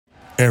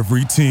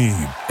Every team,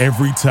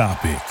 every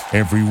topic,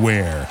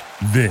 everywhere.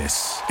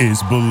 This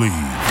is Believe.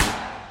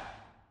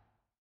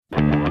 3,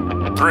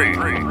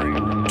 2,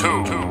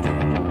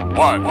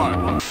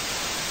 1.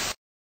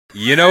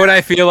 You know what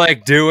I feel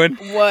like doing?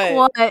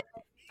 What?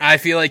 I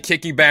feel like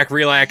kicking back,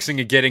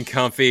 relaxing, and getting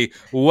comfy.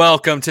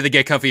 Welcome to the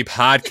Get Comfy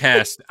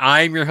podcast.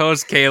 I'm your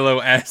host, Kalo,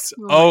 as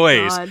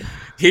always, God.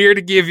 here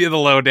to give you the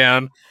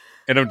lowdown,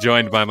 and I'm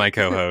joined by my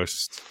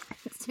co-host.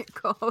 It's your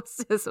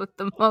co-hostess with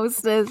the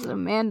mostest,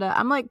 Amanda.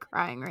 I'm like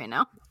crying right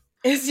now.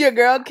 It's your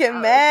girl,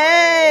 Kim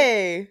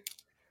May.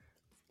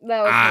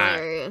 That was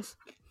hilarious.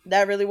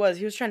 That really was.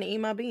 He was trying to eat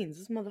my beans.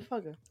 This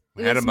motherfucker.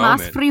 I had a It's mas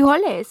moment.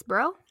 frijoles,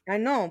 bro. I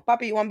know.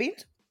 Papi, you want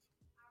beans?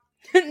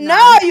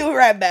 No, you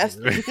rat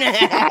bastard. He's He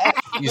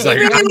like,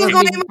 really was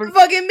going to eat my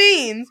fucking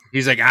beans.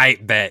 I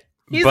bet.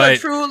 He's but a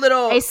true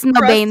little It's no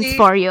crusty- beans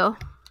for you.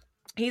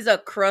 He's a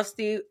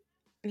crusty.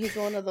 He's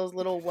one of those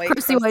little white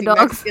Crusty crusty white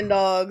dogs. Mexican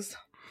dogs.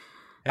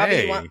 Papi,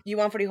 hey, you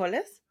want frijoles?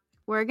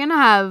 We're gonna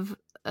have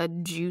a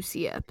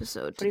juicy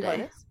episode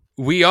today. Frijoles?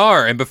 we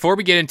are. And before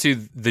we get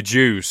into the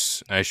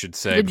juice, I should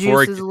say, The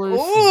before juice is loose.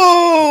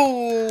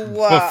 Ooh.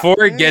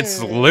 Before it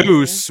gets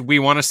loose, we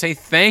want to say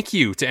thank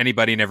you to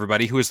anybody and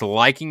everybody who is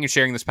liking and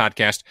sharing this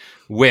podcast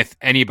with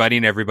anybody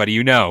and everybody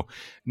you know.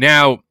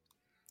 Now,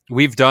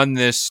 we've done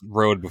this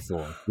road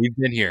before. We've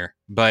been here,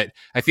 but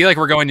I feel like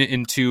we're going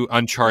into I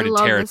uncharted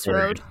love this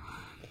territory. road.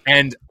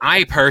 And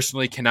I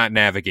personally cannot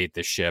navigate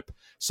this ship.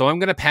 So I'm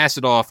going to pass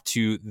it off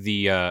to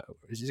the,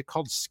 is it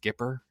called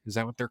skipper? Is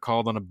that what they're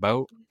called on a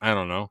boat? I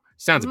don't know.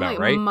 Sounds I'm about like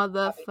right.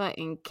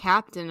 motherfucking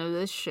captain of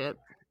this ship.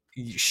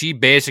 She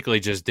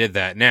basically just did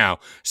that now.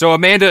 So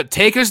Amanda,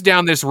 take us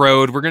down this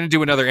road. We're going to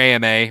do another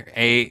AMA.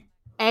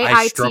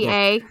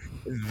 AITA.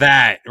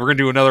 That. We're going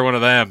to do another one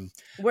of them.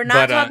 We're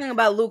not But, talking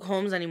about Luke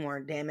Holmes anymore,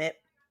 damn it.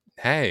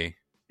 Hey,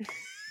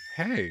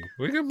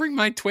 we're going to bring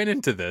my twin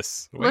into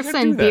this. We're gonna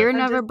Listen, do that. beer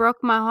never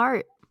broke my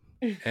heart.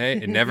 Hey,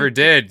 it never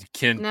did.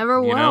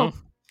 Never will. Know?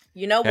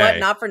 You know what? Hey.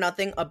 Not for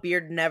nothing. A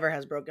beard never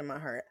has broken my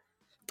heart.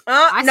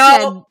 I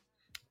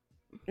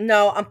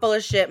No, I'm full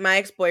of shit. My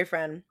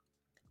ex-boyfriend.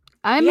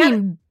 I Yeah.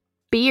 mean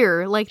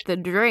beer, like the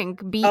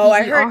drink. Oh,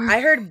 I B-E-R.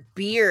 heard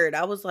beard.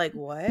 I was like,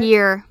 what?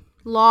 Beer.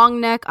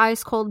 Long neck,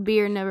 ice cold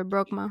beer never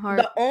broke my heart.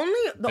 The only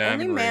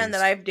Diamond man rings.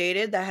 that I've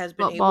dated that has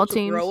been Football able to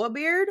teams. grow a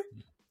beard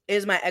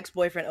is my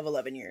ex-boyfriend of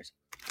 11 years.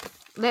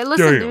 Listen,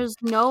 Damn. there's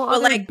no But,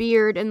 other like-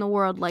 beard in the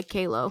world like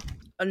Kalo.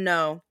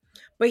 No.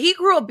 But he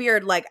grew a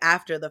beard like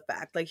after the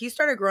fact. Like he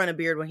started growing a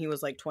beard when he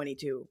was like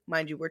 22.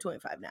 Mind you, we're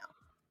 25 now.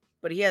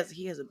 But he has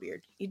a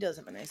beard. He does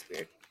have a nice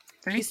beard.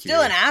 Thank He's you.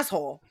 still an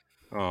asshole.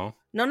 Oh.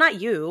 No, not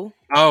you.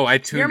 Oh, I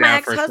tuned You're my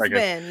out for a second.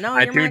 ex-husband. No,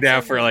 I you're my tuned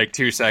out for ex-husband. like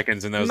 2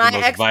 seconds, and that was my the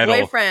most vital.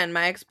 ex-boyfriend.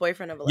 My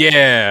ex-boyfriend of 11.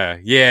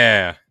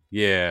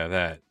 Yeah,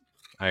 that.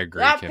 I agree,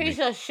 That Kimmy. piece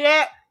of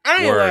shit.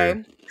 Anyway.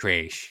 Word.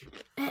 Trash.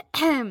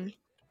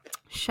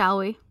 Shall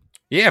we?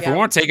 Yeah, if we Yeah.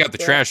 want to take out the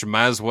Yeah. trash, we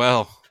might as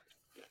well.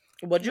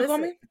 What'd you call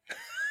me?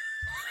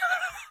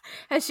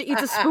 As she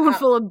eats a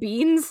spoonful of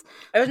beans.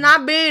 It was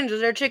not beans.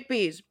 They're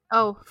chickpeas.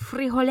 Oh,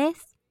 frijoles.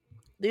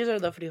 These are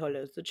the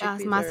frijoles. The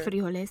Las chickpeas más are...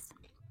 frijoles.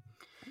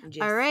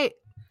 Yes. All right.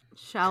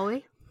 Shall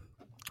we?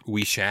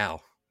 We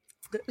shall.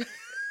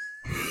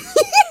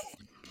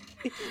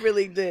 He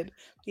really did.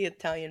 The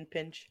Italian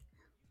pinch.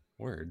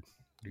 Word.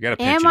 You gotta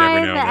pinch Am it every I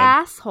now the and then.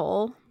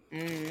 asshole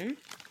Mm-hmm.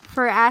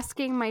 for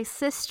asking my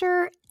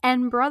sister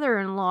and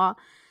brother-in-law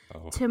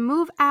Oh. to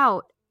move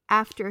out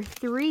after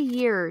 3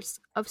 years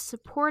of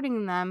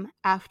supporting them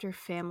after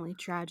family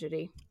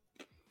tragedy?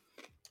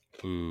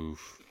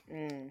 Oof.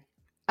 Mm.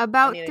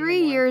 About need to 3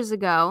 hear more. years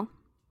ago,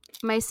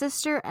 my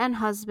sister and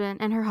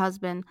her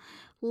husband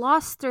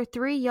lost their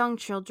 3 young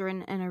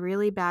children in a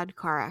really bad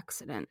car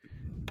accident.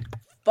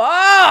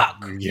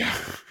 Fuck! Yeah.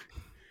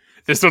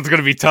 This one's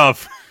gonna be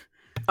tough.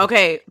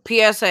 Okay,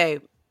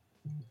 PSA.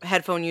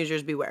 Headphone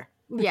users beware.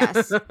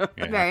 Yes,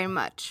 Yeah. very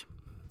much.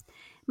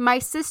 My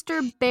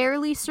sister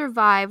barely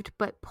survived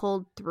but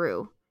pulled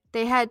through.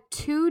 They had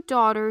 2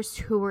 daughters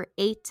who were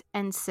 8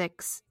 and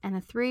 6 and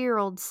a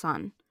 3-year-old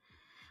son.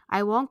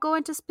 I won't go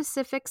into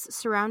specifics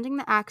surrounding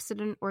the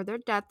accident or their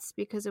deaths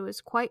because it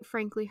was quite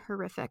frankly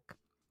horrific.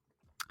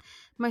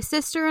 My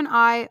sister and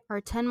I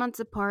are 10 months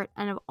apart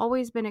and have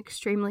always been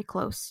extremely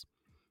close.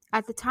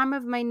 At the time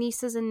of my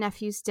nieces and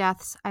nephews'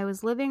 deaths, I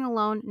was living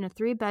alone in a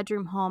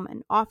 3-bedroom home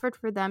and offered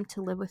for them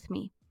to live with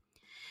me.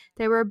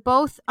 They were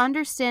both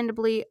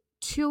understandably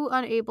too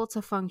unable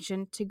to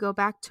function to go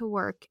back to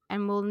work,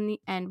 and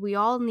we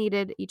all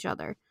needed each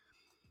other.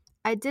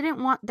 I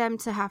didn't want them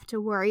to have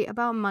to worry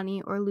about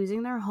money or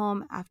losing their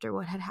home after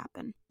what had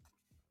happened.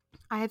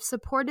 I have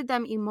supported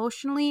them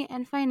emotionally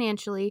and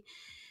financially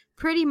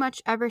pretty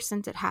much ever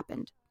since it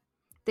happened.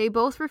 They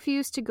both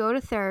refuse to go to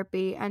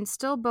therapy and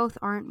still both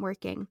aren't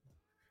working.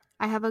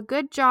 I have a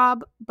good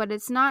job, but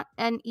it's not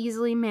an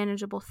easily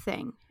manageable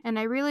thing, and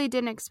I really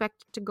didn't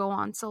expect it to go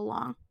on so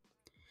long.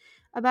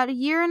 About 1.5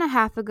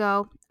 years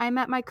ago, I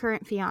met my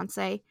current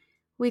fiancé.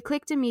 We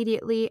clicked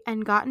immediately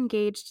and got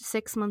engaged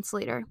 6 months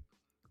later.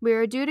 We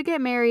are due to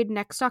get married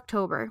next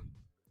October.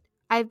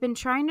 I've been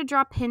trying to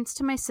drop hints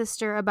to my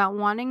sister about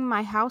wanting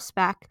my house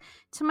back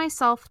to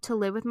myself to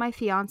live with my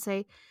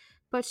fiance,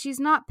 but she's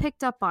not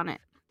picked up on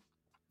it.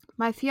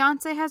 My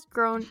fiance has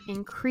grown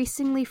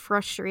increasingly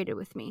frustrated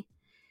with me,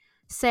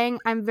 saying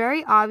I'm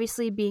very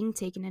obviously being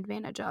taken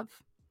advantage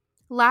of.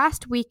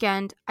 Last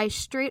weekend, I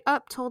straight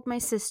up told my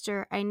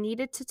sister I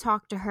needed to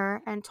talk to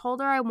her and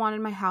told her I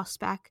wanted my house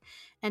back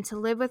and to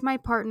live with my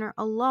partner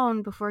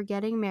alone before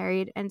getting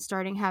married and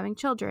starting having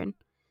children.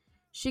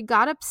 She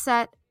got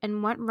upset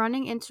and went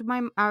running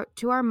into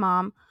to our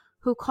mom,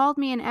 who called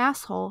me an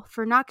asshole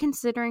for not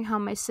considering how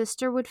my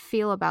sister would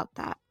feel about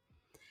that.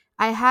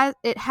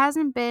 It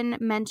hasn't been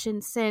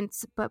mentioned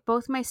since, but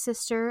both my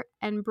sister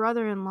and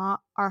brother-in-law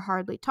are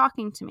hardly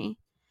talking to me.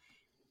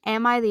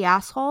 Am I the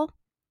asshole?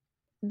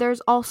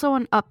 There's also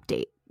an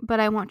update,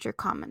 but I want your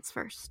comments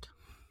first.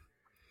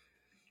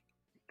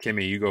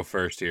 Kimmy, you go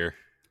first here.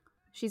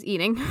 She's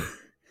eating.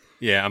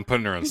 Yeah, I'm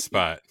putting her on the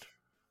spot.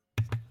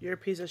 You're a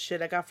piece of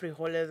shit. I got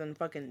frijoles and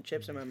fucking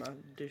chips in my mouth,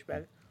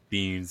 douchebag.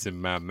 Beans in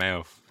my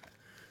mouth.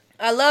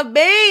 I love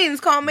beans.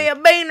 Call me a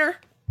beaner.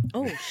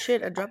 Oh,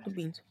 shit. I dropped the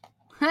beans.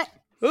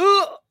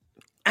 Ooh.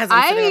 As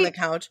I'm sitting on the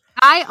couch.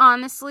 I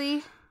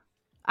honestly,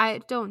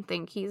 I don't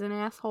think he's an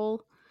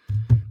asshole.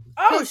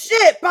 Oh,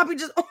 shit. Poppy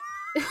just...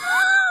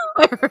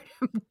 I heard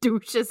him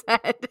douche his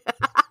head.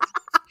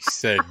 He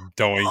said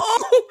doink.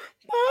 Oh,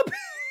 Poppy.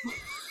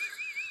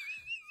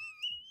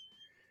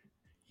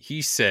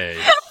 He said...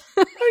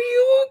 Are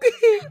you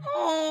okay?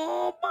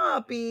 Oh,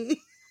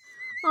 Poppy.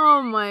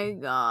 Oh my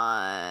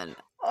god.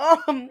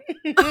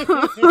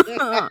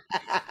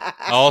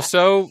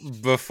 Also,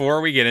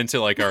 before we get into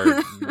like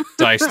our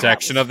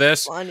dissection of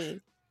this, funny.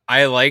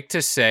 I like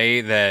to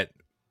say that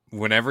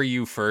whenever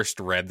you first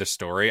read the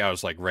story, I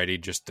was like ready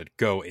just to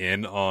go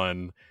in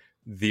on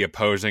the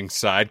opposing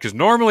side because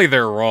normally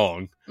they're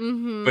wrong.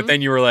 Mm-hmm. But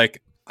then you were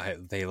like,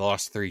 they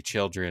lost 3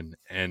 children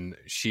and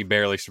she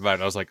barely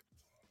survived. I was like,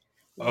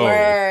 oh.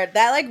 Word.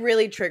 That like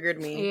really triggered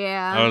me.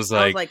 Yeah. I was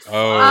like, fuck.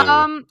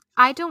 oh.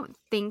 I don't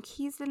think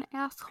he's an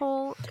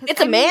asshole. It's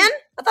a man?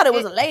 I thought it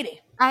was a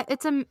lady.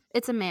 It's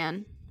a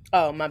man.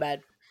 Oh, my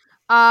bad.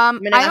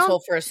 I'm an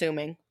asshole for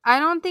assuming. I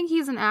don't think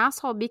he's an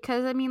asshole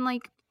because I mean,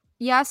 like,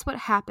 yes, what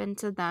happened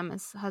to them,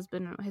 his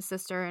husband, his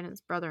sister, and his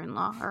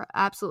brother-in-law, are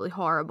absolutely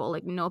horrible.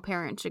 Like, no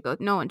one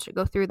should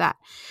go through that.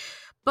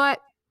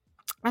 But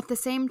at the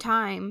same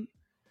time,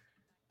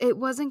 it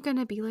wasn't going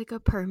to be like a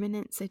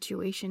permanent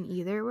situation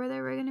either where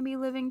they were going to be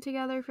living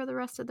together for the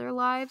rest of their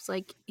lives.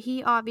 Like,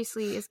 he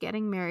obviously is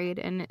getting married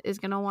and is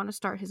going to want to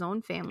start his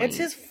own family. It's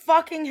his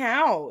fucking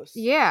house.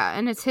 Yeah,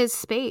 and it's his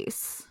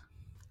space.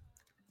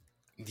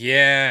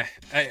 Yeah.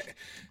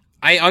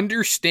 I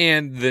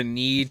understand the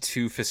need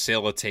to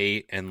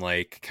facilitate and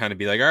like kind of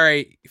be like, all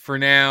right, for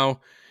now,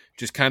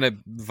 just kind of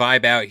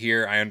vibe out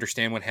here. I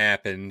understand what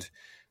happened.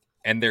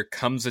 And there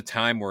comes a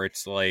time where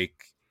it's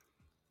like,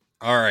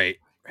 all right,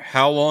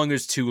 how long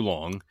is too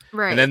long?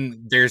 Right. And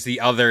then there's the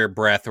other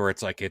breath where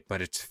it's like,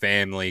 but it's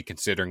family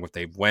considering what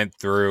they went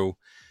through.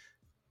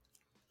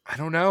 I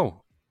don't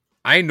know.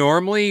 I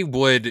normally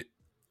would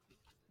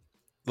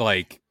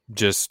like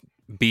just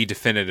be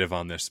definitive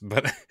on this,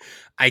 but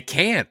I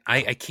can't.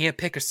 I can't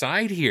pick a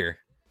side here.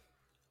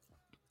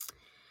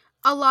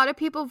 A lot of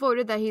people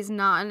voted that he's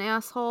not an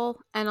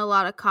asshole, and a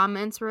lot of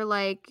comments were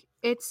like,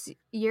 it's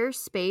your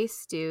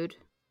space, dude.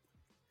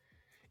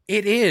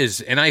 It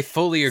is, and I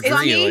fully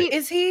agree.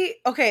 Is he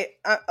okay?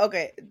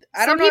 Okay,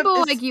 I Some don't know.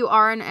 people like you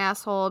are an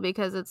asshole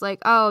because it's like,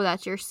 oh,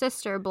 that's your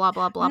sister, blah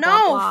blah blah. No,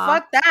 blah, blah.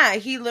 fuck that.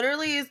 He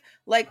literally is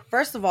like.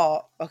 First of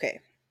all, okay,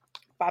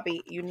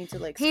 Bobby, you need to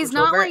like. He's scooch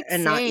not over like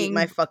and not eat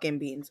my fucking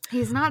beans.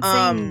 He's not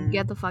saying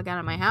get the fuck out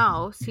of my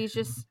house. He's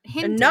just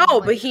hinting. No,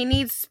 like, but he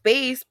needs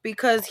space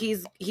because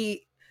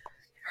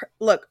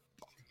look,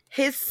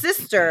 his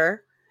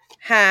sister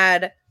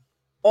had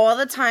all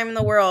the time in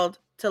the world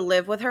to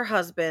live with her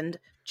husband.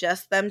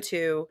 Just them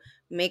two,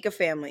 make a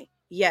family.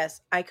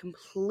 Yes, I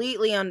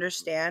completely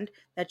understand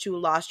that you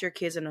lost your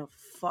kids in a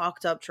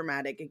fucked up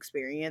traumatic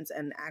experience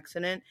and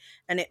accident,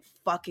 and it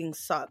fucking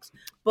sucks.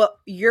 But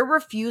you're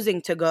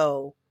refusing to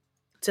go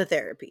to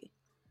therapy,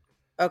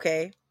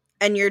 okay?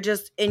 And you're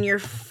just in your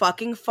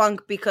fucking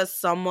funk because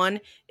someone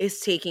is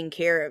taking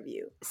care of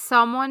you.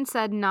 Someone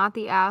said not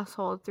the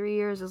asshole. 3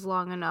 years is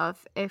long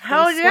enough. If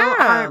Hell they still yeah.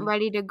 aren't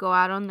ready to go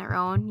out on their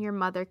own, your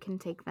mother can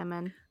take them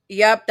in.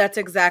 Yep, that's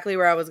exactly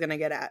where I was going to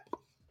get at.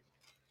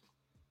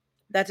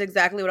 That's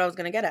exactly what I was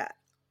going to get at.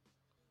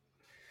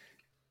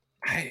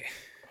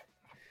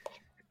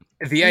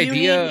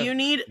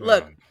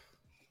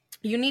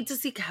 You need to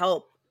seek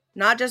help.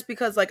 Not just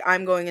because like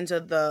I'm going into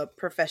the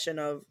profession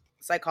of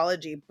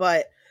psychology,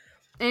 but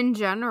in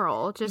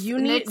general, just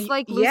it's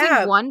like losing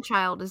yeah. one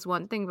child is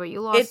one thing, but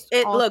you lost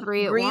all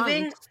three at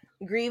once.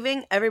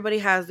 Grieving, everybody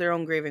has their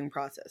own grieving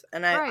process,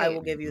 and I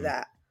will give you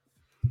that.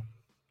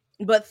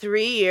 But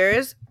 3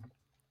 years,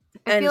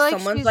 and like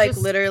someone's like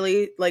just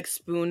literally like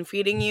spoon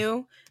feeding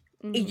you,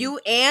 you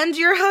and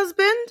your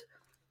husband.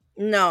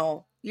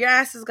 No, your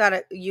ass has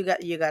gotta. You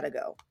gotta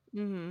go.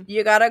 Mm-hmm.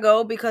 You gotta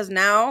go because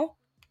now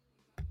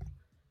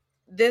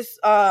this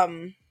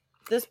person,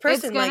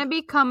 it's gonna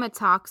become a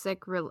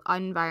toxic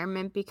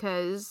environment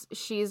because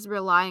she's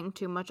relying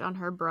too much on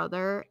her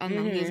brother, and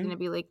then he's gonna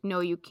be like, no,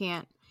 you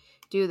can't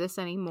do this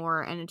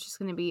anymore, and it's just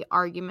gonna be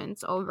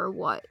arguments over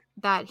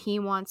that he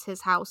wants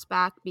his house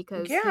back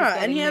because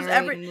and he has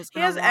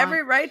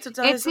every right to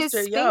tell his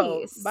sister,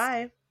 yo,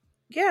 bye.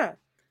 Yeah,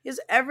 he has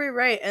every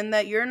right, and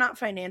that you're not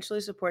financially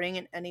supporting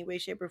in any way,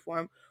 shape, or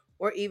form,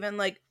 or even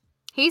like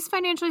he's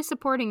financially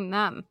supporting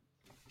them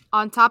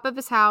on top of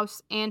his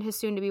house and his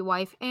soon-to-be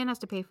wife, and has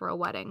to pay for a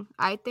wedding.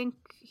 I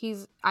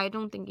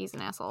don't think he's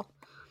an asshole.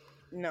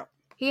 No,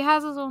 he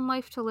has his own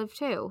life to live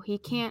too. He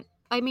can't.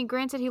 I mean,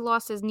 granted, he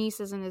lost his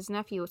nieces and his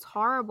nephew. It's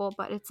horrible,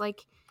 but it's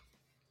like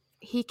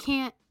he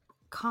can't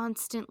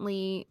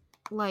constantly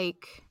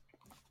like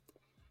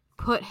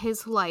put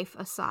his life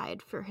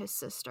aside for his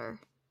sister.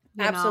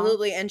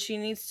 Absolutely, and she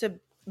needs to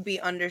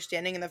be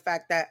understanding in the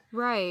fact that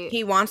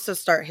he wants to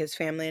start his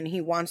family and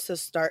he wants to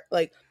start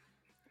like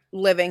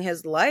living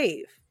his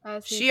life.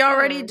 She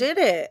already did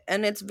it,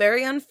 and it's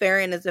very unfair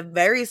and it's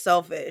very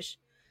selfish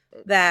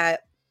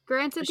that.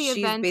 Granted, the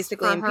events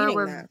basically for her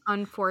were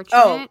unfortunate.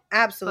 Oh,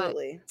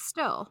 absolutely.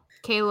 Still,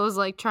 Kayla's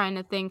like trying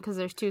to think because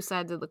there's two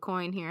sides of the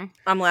coin here.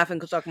 I'm laughing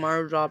because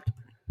Takamaru dropped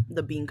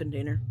the bean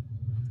container.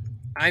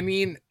 I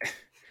mean,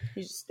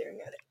 he's just staring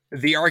at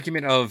it. The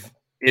argument of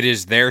it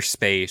is their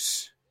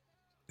space.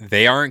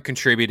 They aren't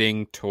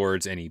contributing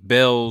towards any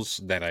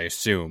bills that I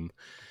assume.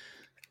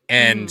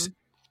 And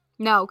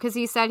no, because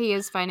he said he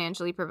is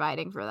financially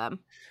providing for them.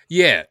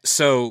 Yeah,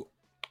 so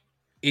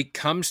it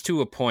comes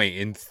to a point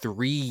in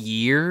 3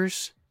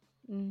 years.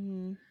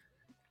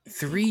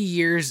 3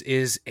 years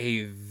is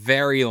a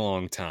very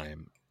long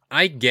time.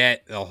 I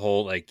get the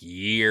whole like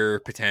year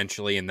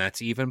potentially, and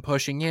that's even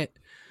pushing it.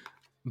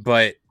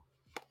 But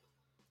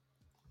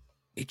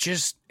it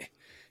just,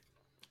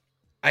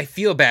 I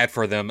feel bad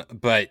for them,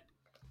 but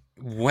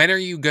when are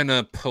you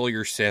gonna pull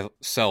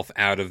yourself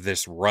out of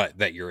this rut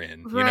that you're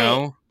in? You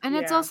know? And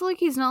it's also like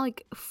he's not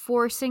like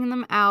forcing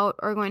them out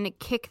or going to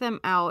kick them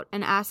out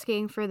and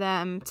asking for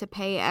them to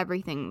pay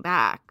everything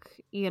back,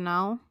 you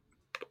know?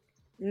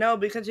 No,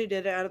 because he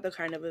did it out of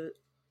the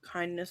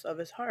kindness of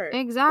his heart.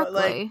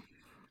 Exactly.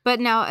 But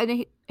now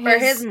for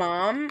his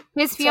mom,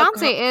 his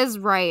fiance is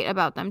right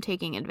about them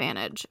taking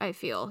advantage, I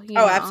feel. You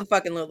know?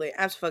 Absolutely.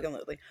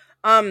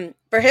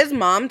 For his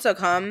mom to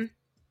come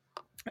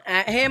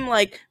at him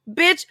like,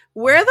 bitch,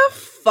 where the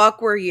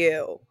fuck were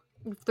you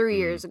 3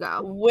 years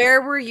ago?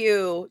 Where were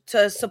you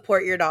to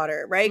support your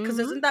daughter, right? Because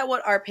isn't that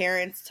what our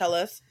parents tell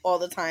us all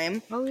the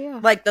time? Oh yeah,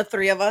 like the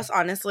three of us,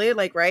 honestly,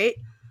 like, right?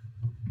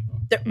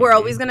 We're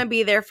always gonna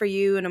be there for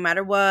you no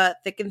matter what,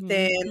 thick and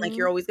thin. Like,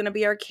 you're always gonna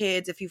be our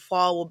kids. If you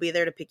fall, we'll be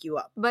there to pick you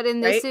up. But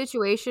in this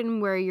situation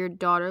where your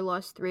daughter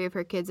lost 3 of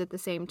her kids at the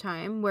same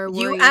time, where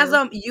you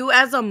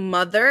as a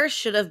mother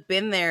should have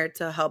been there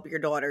to help your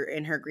daughter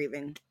in her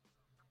grieving.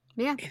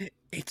 Yeah,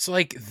 it's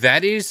like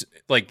that is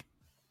like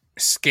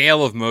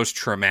scale of most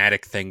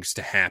traumatic things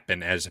to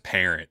happen as a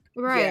parent,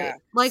 right? Yeah.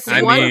 Like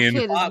I one mean,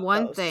 kid is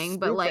one thing,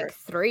 but like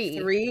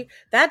three,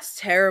 that's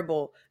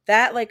terrible.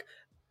 That like.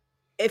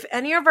 If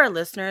any of our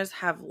listeners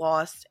have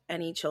lost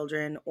any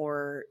children,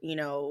 or, you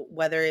know,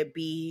 whether it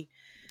be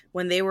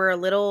when they were a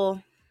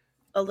little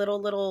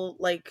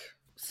like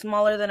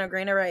smaller than a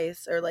grain of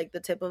rice or like the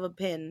tip of a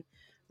pin,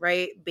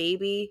 right?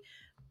 Baby,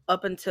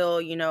 up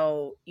until, you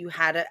know, you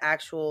had an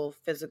actual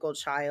physical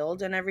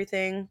child and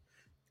everything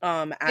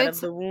out of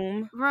the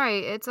womb.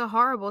 Right. It's a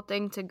horrible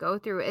thing to go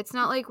through. It's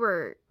not like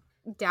we're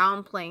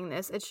downplaying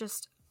this. It's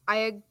just,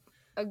 I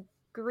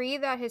agree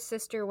that his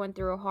sister went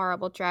through a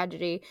horrible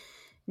tragedy,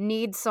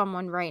 needs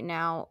someone right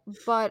now,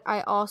 but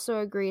I also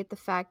agree at the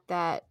fact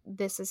that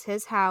this is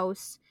his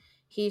house.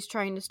 He's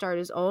trying to start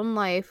his own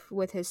life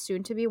with his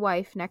soon-to-be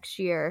wife next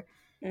year.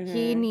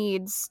 He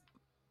needs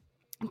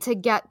to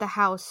get the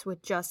house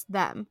with just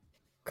them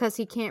because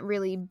he can't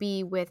really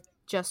be with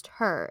just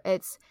her.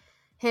 It's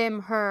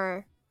him,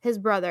 her, his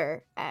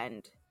brother,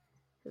 and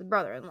his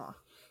brother-in-law.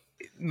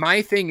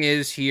 My thing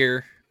is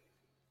here,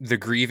 the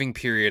grieving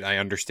period, I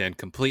understand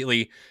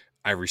completely.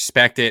 I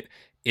respect it.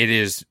 It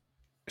is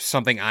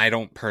something I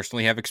don't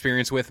personally have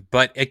experience with,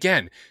 but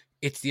again,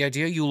 it's the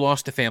idea you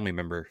lost a family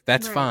member.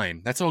 That's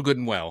fine. That's all good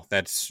and well.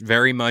 That's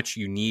very much,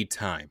 you need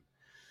time.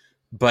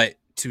 But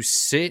to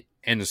sit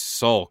and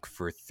sulk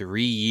for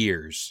 3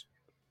 years,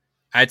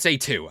 I'd say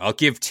 2. I'll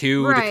give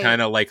 2 to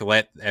kind of like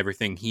let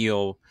everything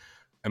heal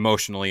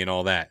emotionally and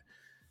all that.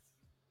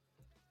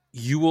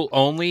 You will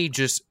only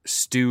just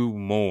stew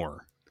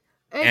more.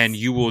 And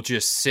you will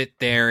just sit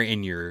there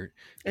in your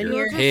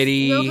pity.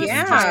 You'll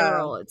just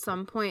spiral at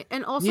some point.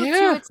 And also,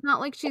 too, it's not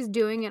like she's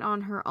doing it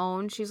on her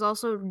own. She's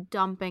also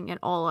dumping it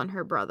all on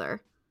her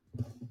brother.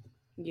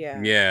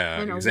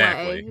 Yeah,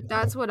 exactly. Way.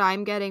 That's what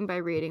I'm getting by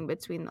reading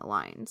between the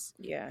lines.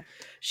 Yeah.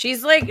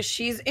 She's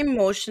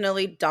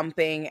emotionally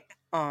dumping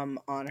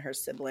on her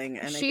sibling,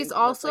 and she's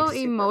also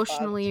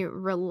emotionally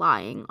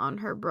relying on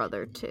her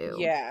brother too.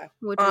 Yeah.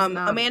 Which is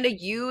Amanda,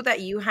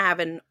 you have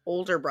an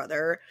older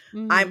brother.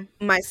 I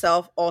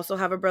myself also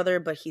have a brother,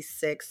 but he's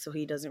 6, so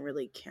he doesn't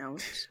really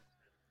count.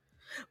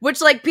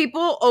 Which, like,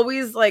 people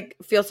always, like,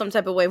 feel some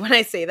type of way when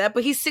I say that,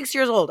 but he's 6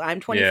 years old. I'm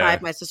 25. Yeah.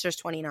 My sister's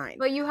 29.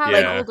 But you have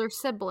Yeah. an older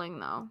sibling,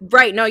 though.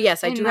 Right. No,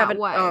 yes, I In do have that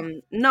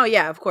way. no,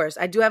 yeah, of course.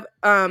 I do have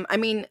I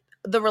mean,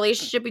 the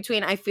relationship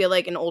between I feel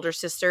like an older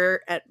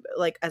sister at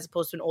like as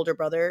opposed to an older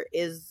brother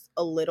is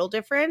a little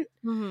different.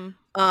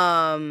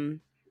 Mm-hmm.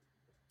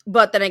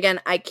 But then again,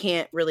 I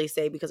can't really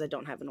say because I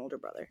don't have an older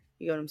brother.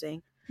 You know what I'm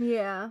saying?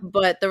 Yeah.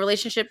 But the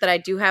relationship that I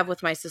do have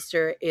with my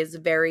sister is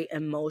very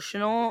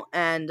emotional,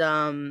 and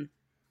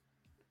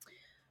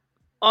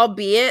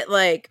albeit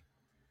like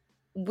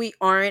we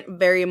aren't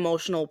very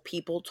emotional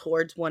people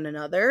towards one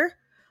another.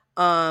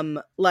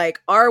 Like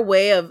our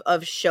way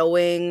of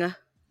showing,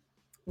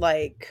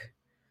 like,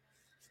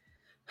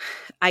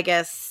 I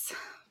guess,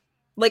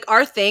 like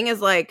our thing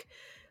is like,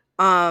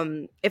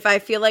 if I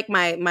feel like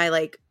my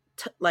like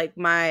like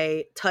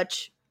my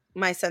touch,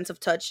 my sense of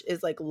touch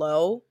is like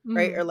low,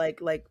 right, Mhm. or like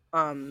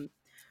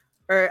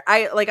or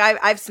I've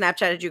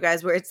Snapchatted you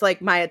guys where it's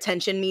like my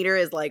attention meter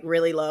is like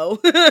really low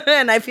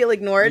and I feel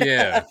ignored.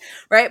 Yeah.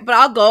 Right. But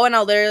I'll go and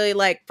I'll literally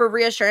like for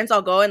reassurance,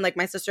 I'll go and like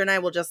my sister and I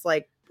will just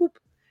like poop.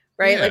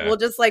 Right. Like Yeah. we'll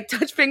just like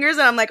touch fingers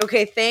and I'm like,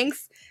 okay,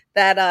 thanks.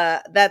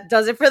 That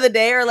does it for the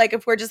day. Or like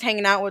if we're just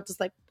hanging out, we'll just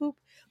like poop.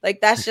 Like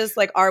that's just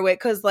like our way.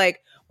 Cause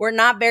like we're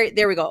not very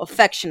there we go,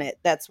 affectionate.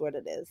 That's what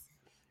it is.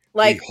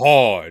 Like Be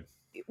hard.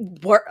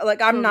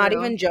 like I'm For not real.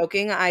 even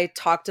joking. I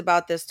talked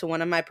about this to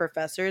one of my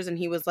professors and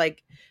he was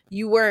like,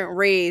 you weren't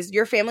raised,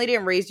 your family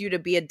didn't raise you to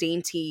be a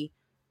dainty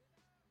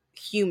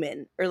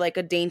human or like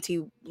a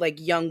dainty like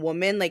young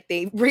woman. Like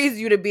they raised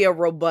you to be a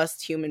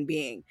robust human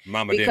being.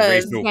 Mama didn't Because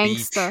raise no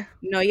Gangsta.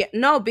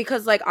 No,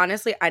 because like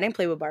honestly, I didn't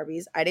play with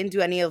Barbies. I didn't do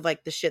any of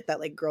like the shit that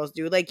like girls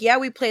do. Like yeah,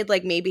 we played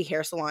like maybe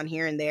hair salon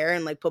here and there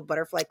and like put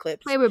butterfly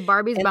clips. Play with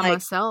Barbies And, by like,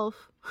 myself.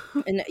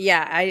 And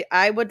yeah,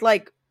 I would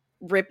like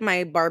rip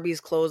my Barbie's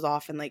clothes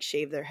off and like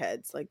shave their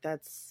heads. Like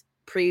that's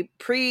pre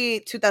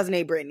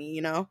 2008 Britney,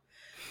 you know?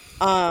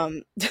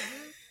 I'm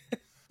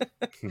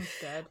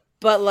dead.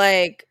 But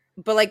like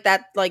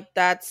that like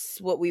that's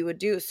what we would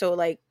do. So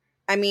like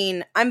I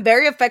mean, I'm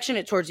very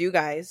affectionate towards you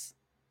guys.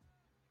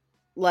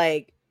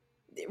 Like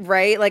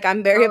right? Like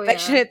I'm very Oh, yeah.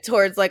 affectionate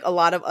towards like a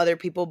lot of other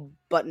people,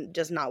 but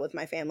just not with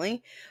my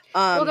family.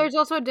 Well, there's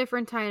also a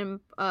different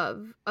time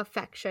of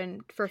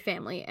affection for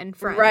family and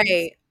friends.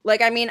 Right.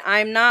 Like I mean,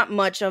 I'm not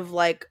much of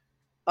like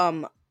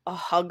a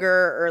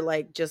hugger or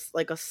like just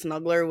like a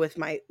snuggler with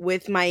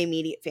my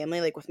immediate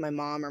family, like with my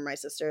mom or my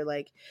sister,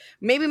 like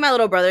maybe my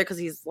little brother because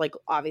he's like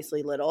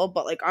obviously little,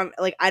 but like I'm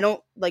like I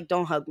don't like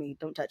don't hug me,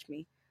 don't touch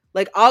me.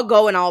 Like I'll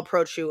go and I'll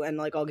approach you and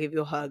like I'll give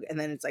you a hug and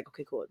then it's like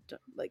okay cool,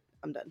 like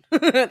I'm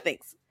done.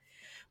 Thanks.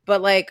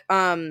 But like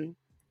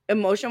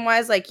emotion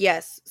wise, like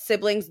yes,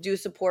 siblings do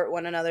support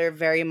one another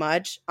very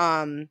much.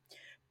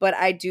 But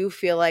I do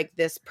feel like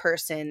this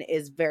person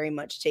is very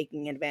much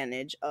taking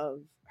advantage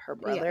of her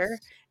brother Yes.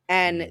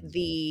 and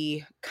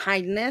the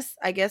kindness,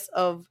 I guess,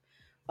 of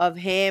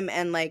him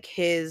and like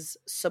his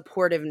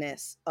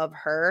supportiveness of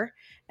her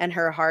and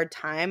her hard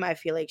time. I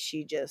feel like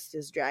she just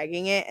is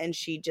dragging it and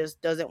she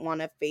just doesn't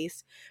want to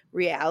face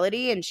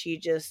reality and she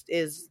just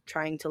is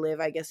trying to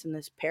live, I guess, in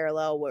this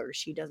parallel where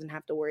she doesn't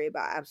have to worry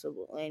about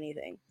absolutely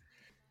anything.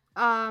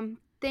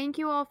 Thank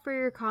you all for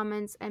your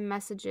comments and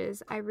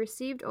messages I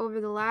received over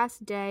the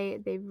last day.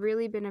 They've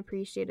really been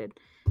appreciated.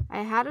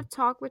 I had a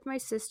talk with my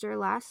sister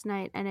last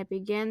night and it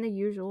began the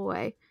usual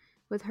way.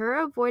 With her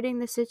avoiding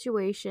the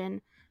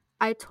situation,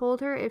 I told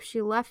her if she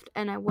left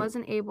and I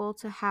wasn't able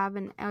to have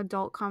an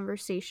adult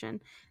conversation,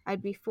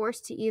 I'd be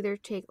forced to either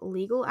take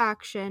legal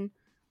action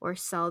or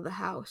sell the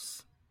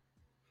house.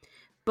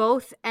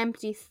 Both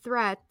empty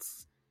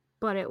threats,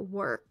 but it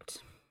worked.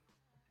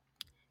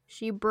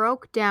 She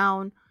broke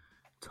down,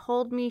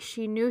 told me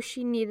she knew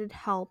she needed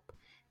help,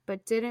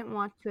 but didn't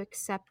want to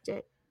accept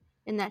it,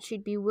 and that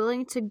she'd be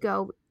willing to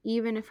go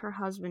even if her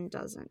husband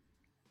doesn't.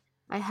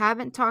 I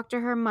haven't talked to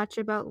her much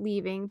about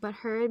leaving, but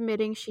her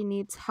admitting she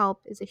needs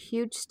help is a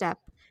huge step,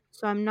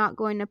 so I'm not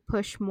going to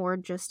push more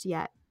just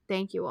yet.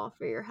 Thank you all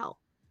for your help.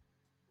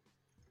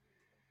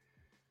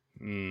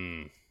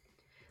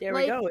 There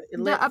Like, we go. It the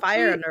lit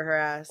fire update- under her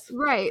ass.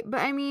 Right,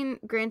 but I mean,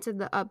 granted,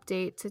 the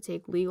update to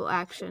take legal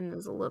action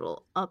is a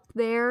little up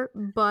there,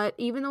 but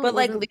even though But it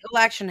like wasn't legal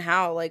action,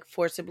 how? Like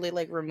forcibly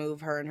like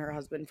remove her and her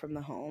husband from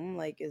the home?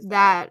 Like is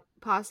that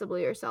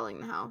possibly are selling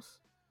the house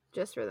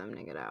just for them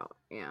to get out,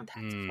 yeah.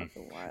 that's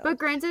fucking wild. But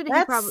granted, that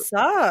he probably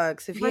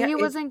sucks. If but he if-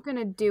 wasn't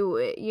gonna do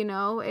it, you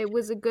know. It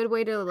was a good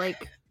way to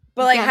like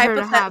But like get her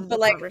to have the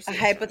conversation.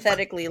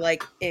 hypothetically,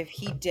 like if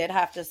he did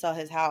have to sell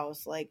his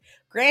house, like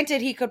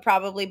granted he could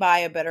probably buy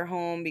a better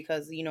home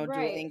because you know dual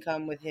Right.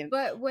 income with him.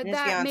 But would his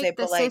that fiance, make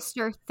the but, like-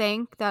 sister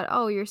think that,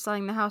 oh, you're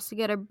selling the house to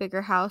get a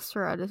bigger house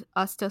for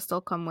us to still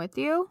come with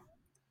you?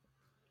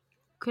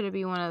 Could it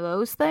be one of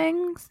those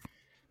things?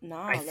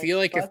 Nah, I feel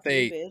like if fuck you,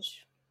 they- bitch.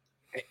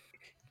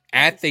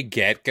 At the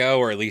get-go,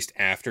 or at least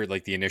after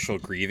like the initial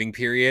grieving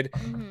period,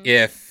 Mhm.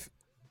 if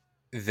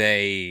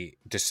they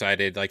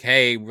decided like,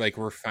 hey, like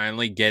we're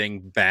finally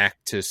getting back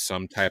to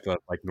some type of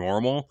like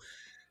normal,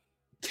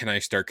 can I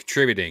start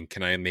contributing?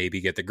 Can I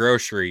maybe get the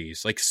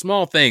groceries? Like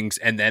small things,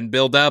 and then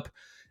build up.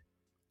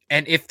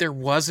 And if there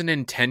was an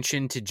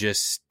intention to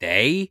just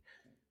stay,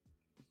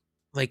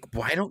 like,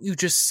 why don't you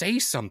just say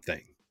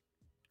something?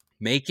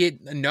 Make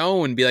it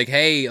known, be like,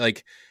 hey,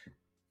 like,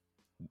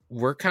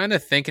 we're kind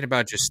of thinking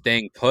about just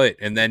staying put,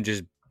 and then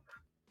just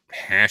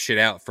hash it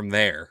out from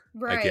there.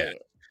 I get. Right.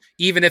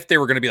 Even if they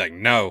were going to be like,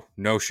 no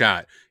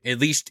shot, at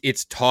least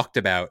it's talked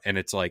about and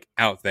it's like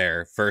out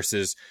there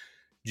versus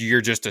you're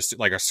just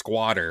like a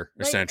squatter,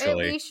 Like,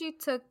 essentially. at least she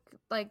took,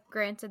 like,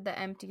 granted the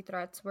empty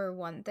threats were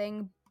one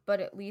thing, but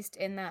at least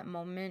in that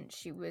moment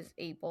she was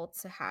able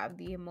to have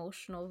the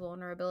emotional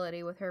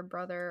vulnerability with her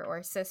brother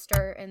or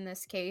sister in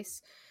this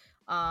case,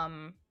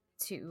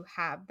 to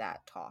have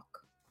that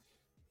talk.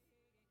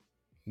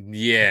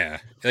 Yeah.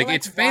 Like, But,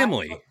 it's why-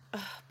 family.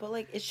 But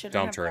like, it shouldn't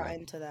Dumped have her in.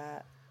 gotten to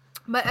that.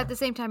 But at the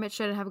same time, it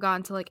shouldn't have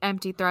gone to, like,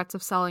 empty threats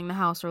of selling the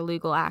house or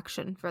legal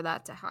action for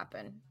that to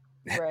happen.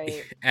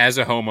 Right. As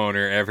a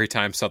homeowner, every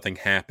time something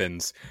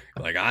happens,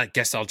 like, I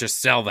guess I'll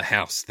just sell the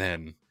house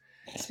then.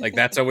 Like,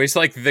 that's always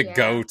like the Yeah.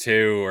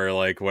 go-to or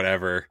like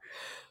whatever.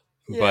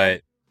 Yeah.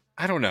 But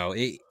I don't know.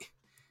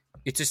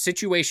 It's a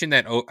situation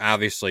that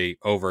obviously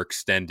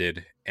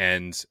overextended,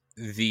 and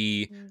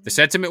the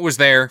sentiment was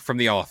there from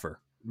the offer.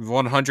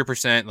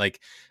 100%. Like,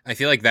 I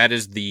feel like that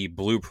is the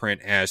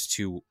blueprint as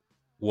to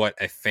what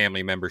a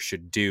family member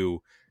should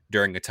do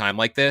during a time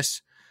like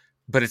this.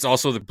 But it's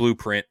also the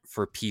blueprint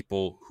for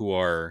people who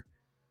are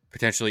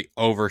potentially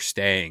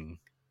overstaying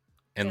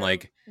and Yeah.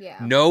 like Yeah.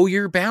 know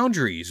your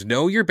boundaries.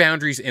 Know your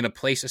boundaries in a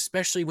place,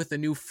 especially with a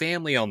new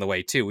family on the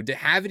way too.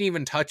 Haven't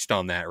even touched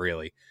on that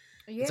really.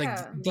 Yeah. It's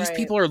like these Right.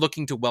 people are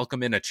looking to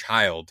welcome in a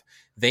child.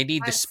 They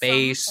need the At some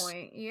space.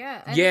 point,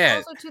 yeah. And Yeah.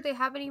 it's also too, they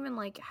haven't even,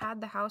 like,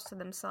 had the house to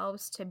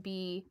themselves to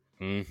be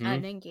Mhm.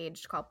 an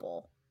engaged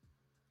couple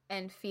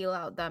and feel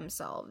out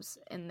themselves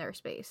in their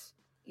space.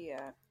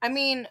 Yeah. I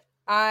mean,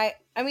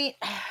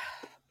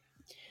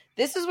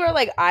 this is where,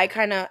 like, I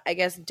kind of, I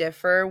guess,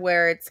 differ,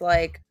 where it's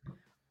like,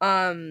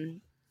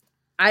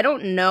 I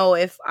don't know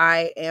if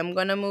I am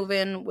gonna move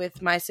in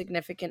with my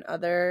significant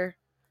other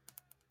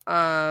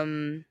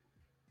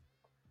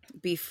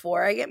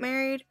before I get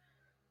married.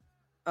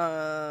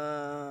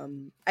 I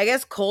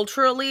guess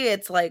culturally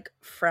it's like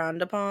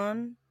frowned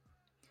upon.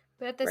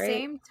 But at the Right.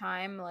 same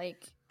time,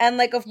 like, And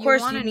like, of you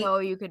course, want you to need. know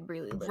you could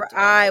really live together.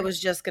 I was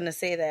just gonna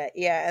say that,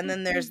 yeah. And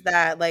then there's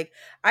that. Like,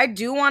 I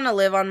do want to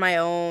live on my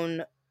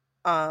own,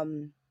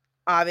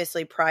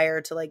 obviously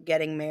prior to like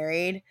getting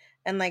married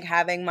and like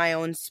having my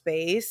own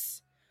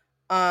space.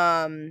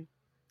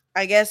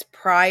 I guess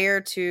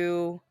prior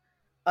to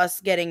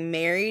us getting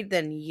married,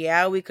 then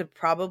yeah, we could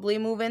probably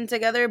move in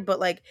together. But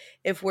like,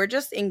 if we're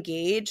just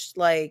engaged,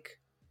 like,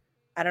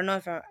 I don't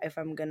know if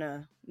I'm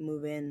gonna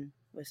move in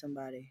with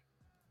somebody,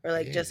 or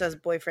like just Yeah. as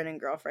boyfriend and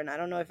girlfriend. I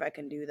don't know if I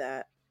can do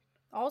that.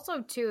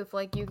 Also, too, if,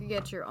 like, you could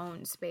get your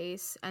own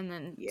space and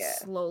then Yeah.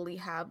 slowly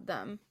have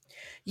them.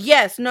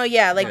 Yes, no,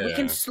 yeah, like we Yeah.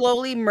 can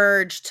slowly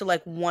merge to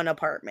like one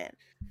apartment.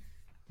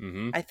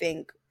 Mhm. I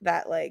think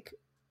that like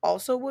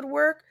also would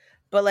work,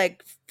 but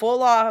like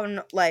full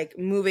on like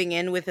moving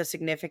in with a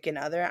significant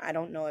other, I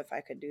don't know if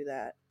I could do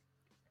that.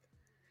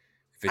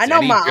 If it's I know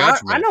any I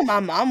judgment, know my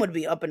mom would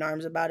be up in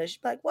arms about it.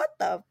 She'd be like, "What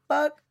the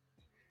fuck?"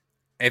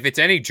 if it's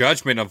any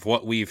judgment of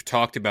what we've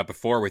talked about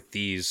before with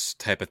these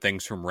type of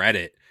things from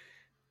Reddit,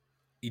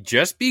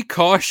 just be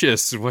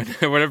cautious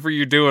whenever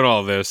you're doing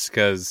all this,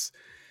 because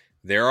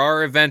there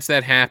are events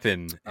that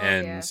happen, Oh,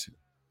 and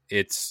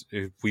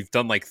we've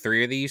done like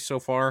 3 of these so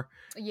far,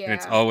 Yeah. and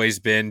it's always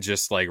been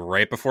just like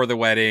right before the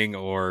wedding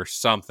or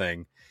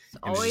something. It's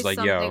and it's always just like,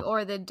 something, yo.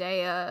 or the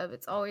day of.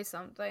 It's always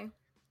something.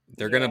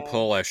 They're gonna Yeah.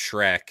 pull a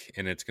Shrek,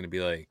 and it's gonna be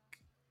like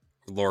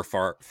Lord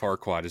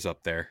Farquaad is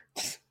up there,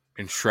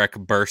 and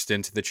Shrek burst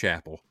into the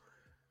chapel.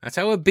 That's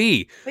how it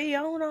be.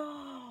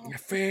 Fiona.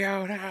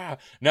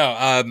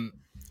 No,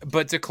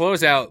 but to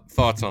close out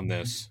thoughts on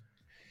this,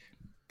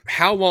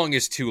 how long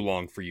is too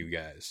long for you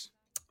guys?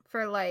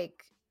 For,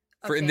 like,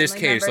 a For in this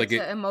family case, member like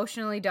to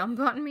emotionally dump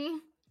on me.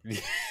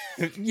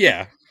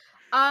 Yeah.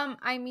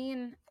 I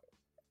mean,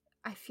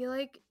 I feel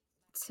like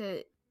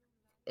to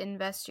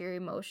invest your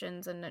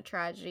emotions in a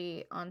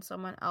tragedy on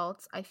someone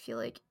else, I feel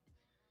like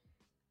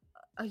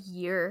a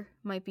year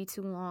might be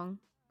too long.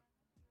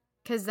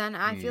 Because then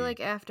I feel like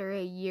after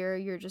a year,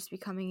 you're just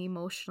becoming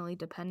emotionally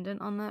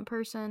dependent on that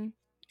person.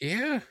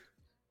 Yeah.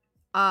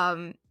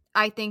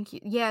 I think,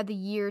 yeah, the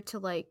year to,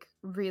 like,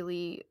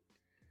 really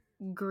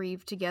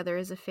grieve together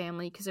as a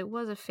family, because it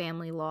was a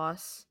family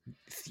loss.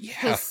 Yeah.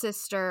 His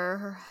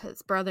sister,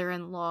 his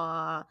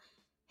brother-in-law,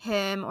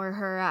 him or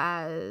her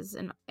as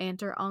an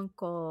aunt or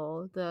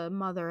uncle, the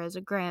mother as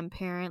a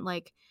grandparent,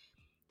 like,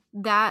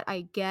 that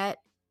I get,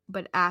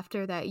 but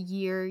after that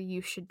year,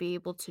 you should be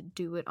able to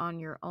do it on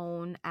your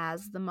own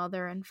as the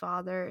mother and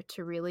father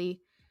to really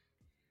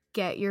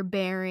get your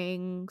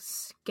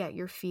bearings, get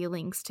your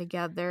feelings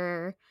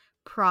together,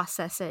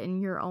 process it in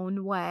your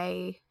own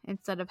way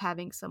instead of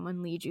having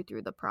someone lead you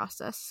through the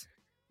process.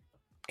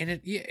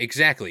 And yeah,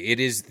 exactly. It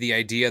is the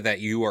idea that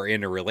you are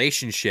in a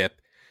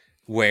relationship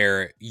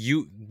where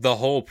the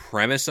whole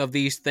premise of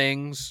these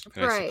things,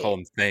 and I should call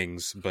them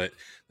things, but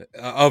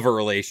of a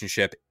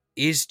relationship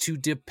is to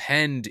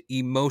depend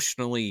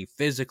emotionally,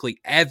 physically,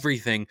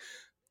 everything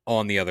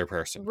on the other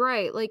person.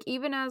 Right. Like,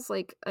 even as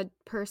like a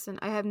person,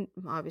 I haven't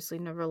obviously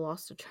never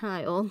lost a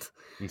child,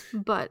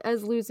 but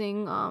as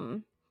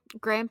losing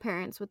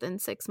grandparents within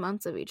 6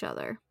 months of each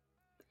other,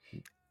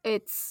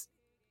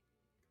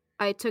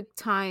 I took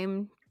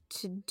time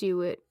to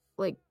do it.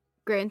 Like,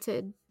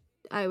 granted,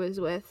 I was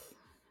with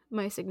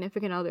my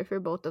significant other for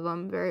both of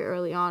them very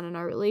early on in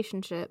our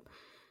relationship,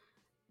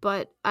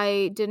 but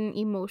I didn't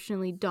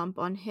emotionally dump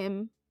on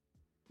him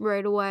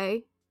right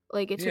away.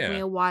 Like, it took me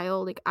a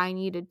while. Like, I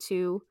needed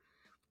to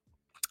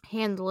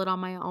handle it on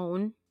my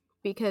own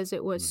because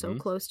it was so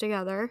close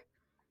together.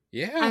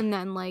 Yeah. And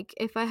then, like,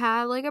 if I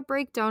had like a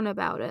breakdown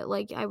about it,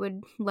 like, I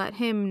would let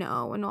him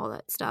know and all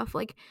that stuff.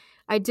 Like,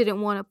 I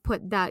didn't want to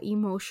put that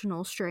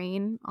emotional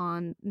strain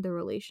on the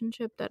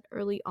relationship that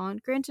early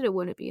on. Granted, it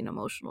wouldn't be an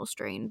emotional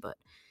strain, but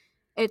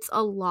it's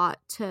a lot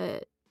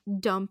to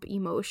dump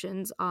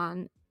emotions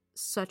on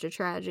such a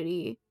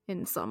tragedy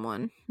in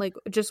someone, like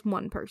just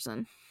one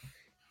person.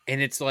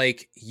 And it's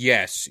like,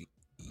 yes,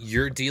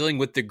 you're dealing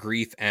with the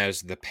grief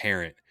as the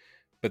parent,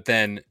 but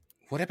then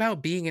what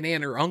about being an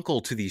aunt or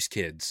uncle to these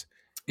kids?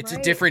 It's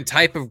a different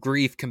type of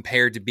grief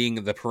compared to being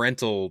the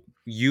parental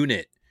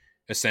unit,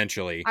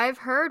 essentially. I've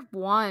heard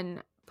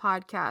one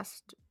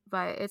podcast,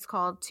 but it's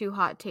called Two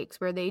Hot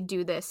Takes, where they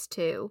do this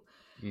too.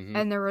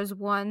 And there was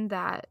one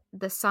that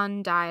the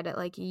son died at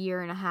like 1.5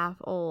 years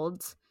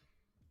old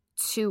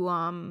to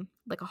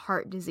like a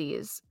heart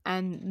disease,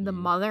 and the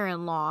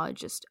mother-in-law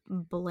just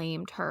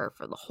blamed her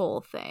for the whole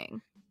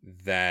thing.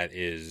 That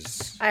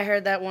is, I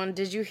heard that one.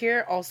 Did you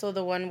hear also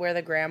the one where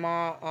the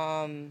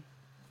grandma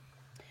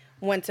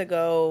went to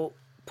go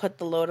put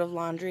the load of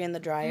laundry in the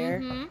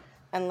dryer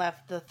and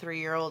left the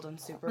 3-year-old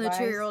unsupervised? The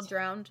 2-year-old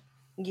drowned.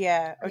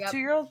 Yeah, or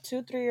 2-year-old,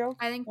 3-year-old.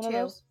 I think one 2.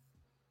 of those?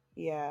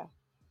 Yeah.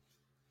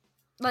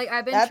 Like,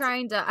 I've been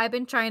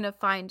trying to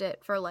find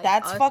it for like.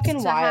 That's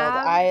fucking wild.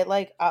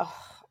 Have.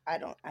 I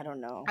don't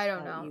know. I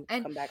don't know.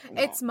 And come back from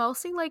it's that.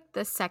 mostly like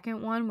the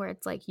second one where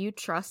it's like you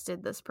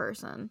trusted this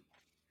person.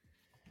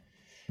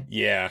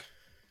 yeah.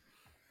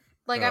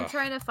 Like, I'm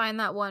trying to find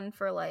that one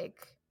for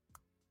like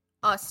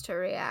us to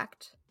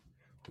react.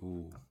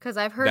 Because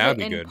I've heard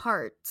it in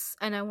parts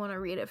and I want to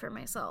read it for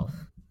myself.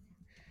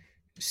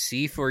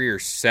 See for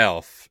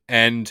yourself.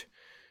 And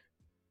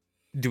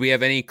do we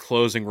have any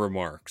closing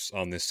remarks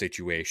on this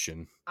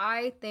situation?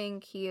 I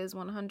think he is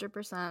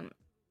 100%,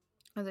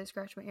 as I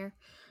scratch my ear,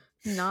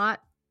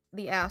 not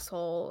the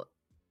asshole.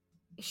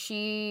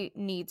 She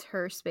needs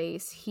her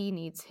space. He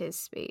needs his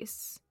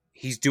space.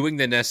 He's doing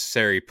the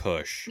necessary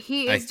push.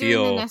 He is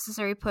doing the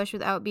necessary push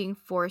without being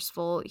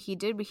forceful. He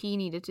did what he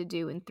needed to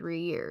do in 3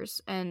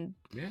 years. And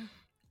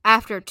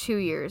after 2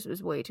 years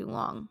was way too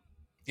long.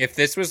 If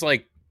this was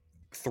like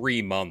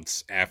 3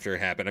 months after it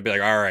happened, I'd be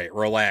like, all right,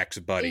 relax,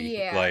 buddy.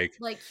 Yeah.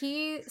 Like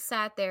he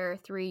sat there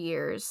 3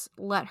 years,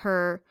 let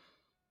her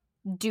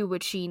do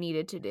what she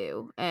needed to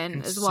do.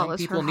 And as well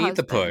as her husband. Some people need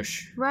the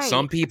push. Right.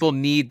 Some people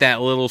need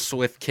that little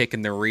swift kick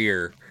in the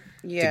rear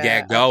to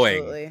get going.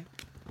 Absolutely.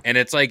 And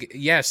it's like,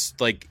 yes,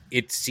 like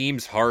it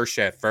seems harsh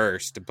at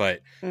first, but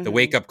the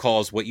wake up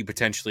call is what you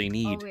potentially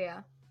need. Oh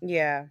yeah.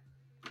 Yeah.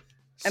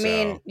 I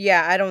mean,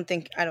 yeah, I don't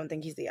think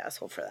he's the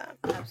asshole for that.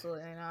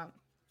 Absolutely not.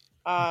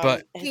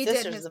 But his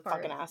sister's a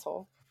fucking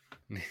asshole.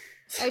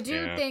 I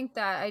do think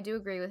that I do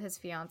agree with his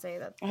fiance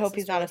that I hope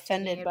he's not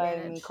offended by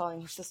me calling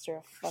his sister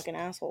a fucking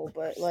asshole,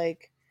 but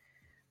like,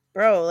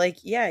 bro, like,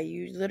 yeah,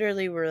 you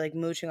literally were like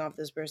mooching off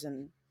this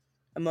person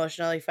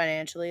emotionally,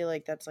 financially,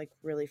 like that's like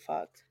really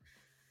fucked.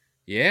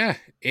 Yeah,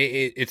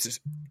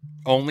 it's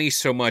only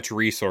so much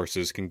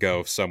resources can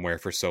go somewhere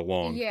for so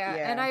long. Yeah,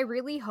 and I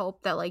really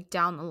hope that like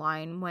down the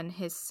line when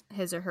his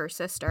or her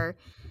sister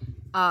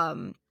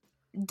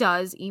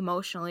does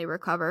emotionally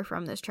recover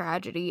from this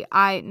tragedy,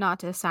 not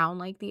to sound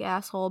like the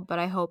asshole, but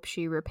I hope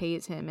she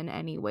repays him in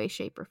any way,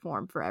 shape, or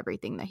form for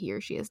everything that he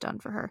or she has done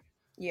for her.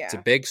 Yeah. It's a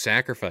big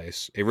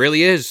sacrifice. It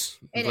really is.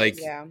 It like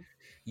is. Yeah.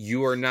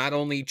 You are not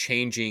only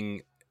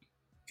changing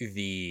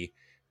the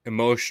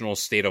emotional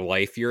state of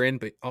life you're in,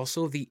 but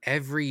also the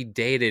every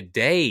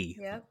day-to-day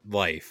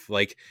life.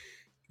 Like,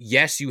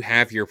 yes, you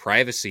have your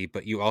privacy,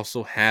 but you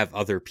also have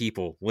other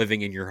people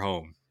living in your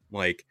home.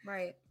 Like,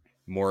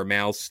 more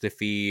mouths to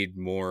feed,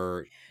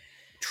 more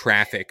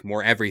traffic,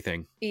 more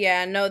everything.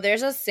 Yeah, no,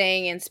 there's a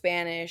saying in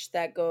Spanish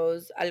that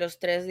goes, a los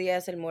 3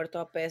 días el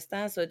muerto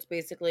apesta. So it's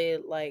basically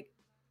like,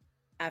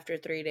 after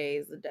 3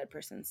 days, the dead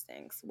person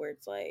stinks. Where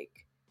it's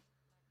like,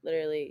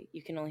 literally,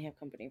 you can only have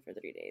company for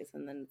 3 days.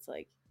 And then it's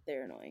like,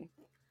 they're annoying.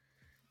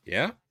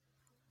 Yeah.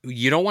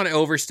 You don't want to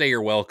overstay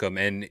your welcome,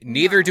 and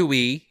neither do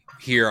we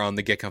here on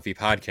the Get Comfy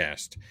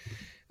podcast.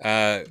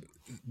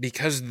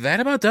 Because that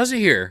about does it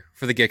here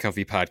for the Get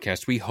Comfy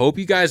podcast. We hope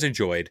you guys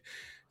enjoyed.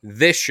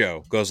 This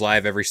show goes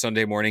live every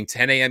Sunday morning,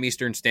 10 a.m.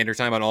 Eastern Standard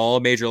Time on all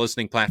major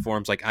listening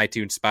platforms like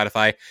iTunes,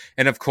 Spotify,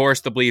 and of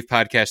course the Believe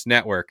Podcast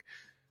Network.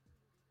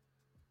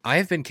 I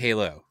have been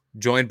Kalo.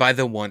 joined by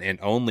the one and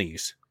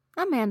onlys.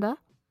 Amanda.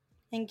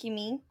 Thank you,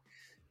 me.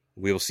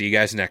 We will see you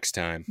guys next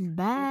time.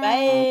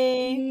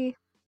 Bye.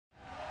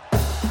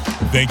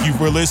 Thank you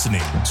for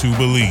listening to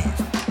Believe.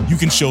 You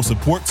can show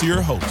support to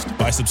your host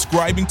by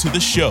subscribing to the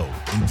show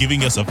and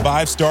giving us a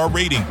 5-star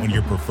rating on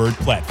your preferred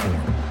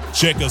platform.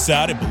 Check us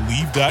out at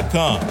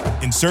Believe.com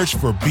and search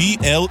for BLEAV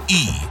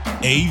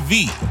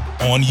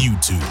on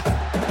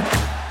YouTube.